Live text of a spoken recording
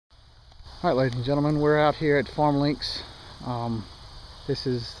Alright, ladies and gentlemen, we're out here at Farmlinks. This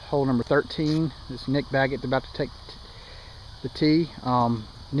is hole number 13. This is Nick Baggett about to take the tee.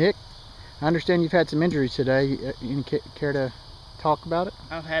 Nick, I understand you've had some injuries today. You care to talk about it?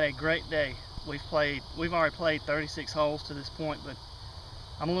 I've had a great day. We've already played 36 holes to this point, but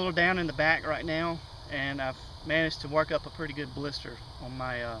I'm a little down in the back right now, and I've managed to work up a pretty good blister on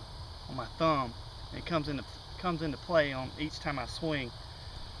my thumb. It comes into play on each time I swing.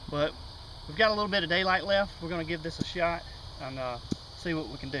 But we've got a little bit of daylight left. We're going to give this a shot and see what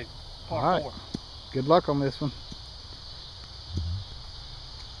we can do. Par 4. Good luck on this one.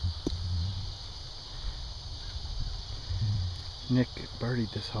 Nick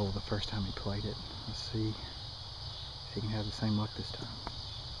birdied this hole the first time he played it. Let's see if he can have the same luck this time.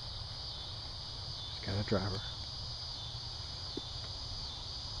 He's got a driver.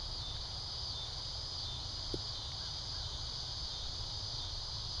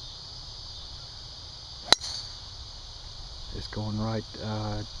 It's going right,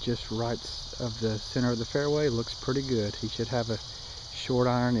 just right of the center of the fairway. Looks pretty good. He should have a short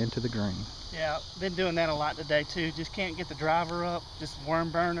iron into the green. Yeah, been doing that a lot today too. Just can't get the driver up. Just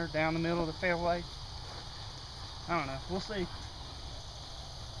worm burner down the middle of the fairway. I don't know. We'll see.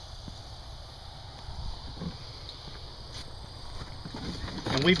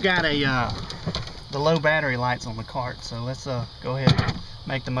 And we've got the low battery lights on the cart, so let's go ahead and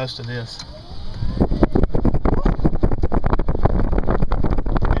make the most of this.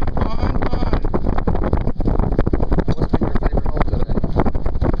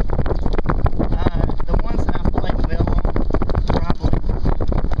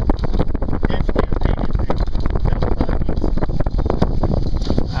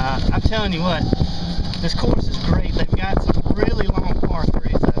 Telling you what, this course is great. They've got some really long par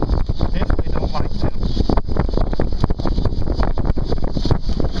 3s though. Definitely don't like them.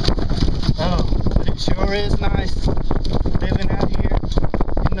 Oh, but it sure is nice living out here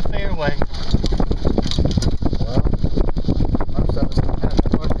in the fairway. Well, most of us don't have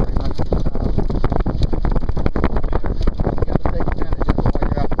that luxury most of the time. You got to take advantage of it while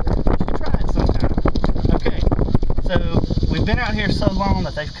you're out there. You should try it sometime. Okay, so we've been out here so long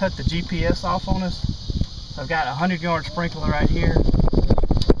that they've cut the GPS off on us. I've got a 100-yard sprinkler right here.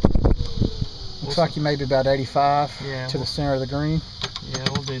 Looks like you may be about 85 yeah, to the center of the green. Yeah,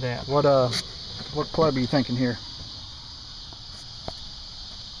 we'll do that. What club are you thinking here?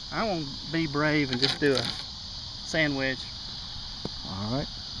 I want to be brave and just do a sand wedge. All right.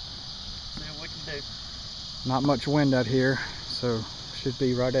 See what we can do. Not much wind out here, so should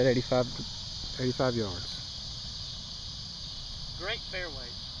be right at 85 yards. Great fairway.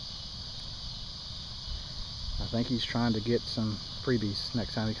 I think he's trying to get some freebies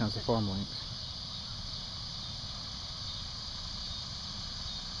next time he comes to Farmlinks.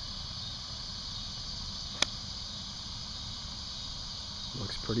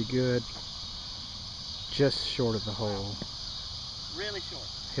 Looks pretty good. Just short of the hole. Really short.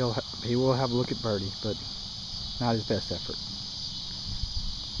 He will have a look at birdie, but not his best effort.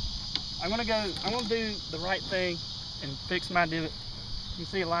 I'm gonna do the right thing and fix my divot. You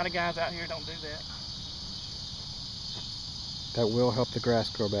see a lot of guys out here don't do that. That will help the grass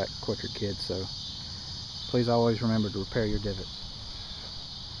grow back quicker, kids, so please always remember to repair your divots.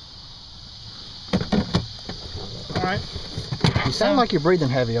 Alright. You sound like you're breathing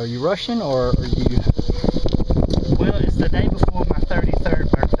heavy. Are you rushing or are you... Well, it's the day before my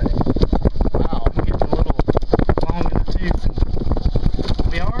 33rd birthday. Wow. I'm getting a little long in the tooth.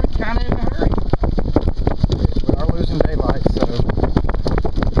 We are kind of in a hurry. We are losing daylight, so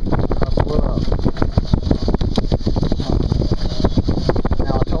I'll split up.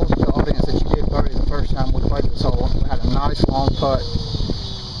 Now, I told the audience that you did birdie the first time we played this hole. We had a nice long putt.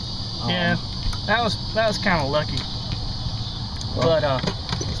 Yeah, that was kind of lucky. Well, but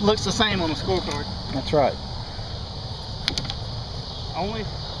it looks the same on the scorecard. That's right. Only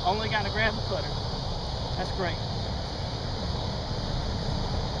got to grab the putter. That's great.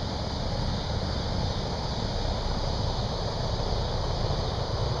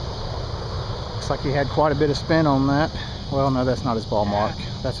 Looks like he had quite a bit of spin on that. Well, no, that's not his ball mark.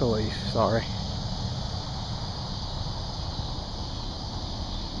 That's a leaf. Sorry.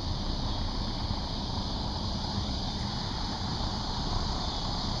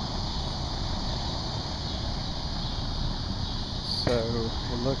 So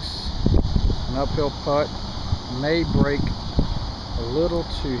it looks an uphill putt, may break a little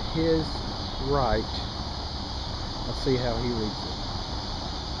to his right. Let's see how he reads it.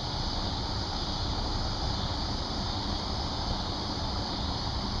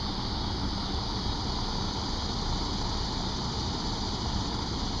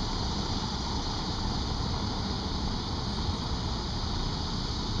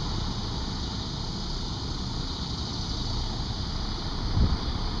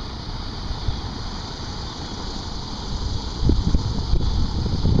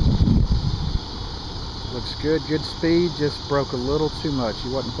 good speed, just broke a little too much. He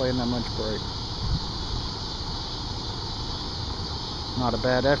wasn't playing that much break. Not a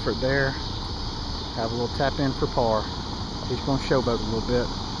bad effort there. Have a little tap in for par. He's going to showboat a little bit.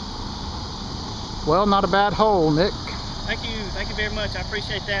 Well, not a bad hole, Nick. Thank you very much. I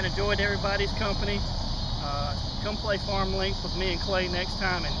appreciate that. Enjoyed everybody's company. Come play Farmlinks with me and Clay next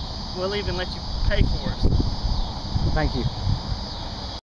time, and we'll even let you pay for us. Thank you.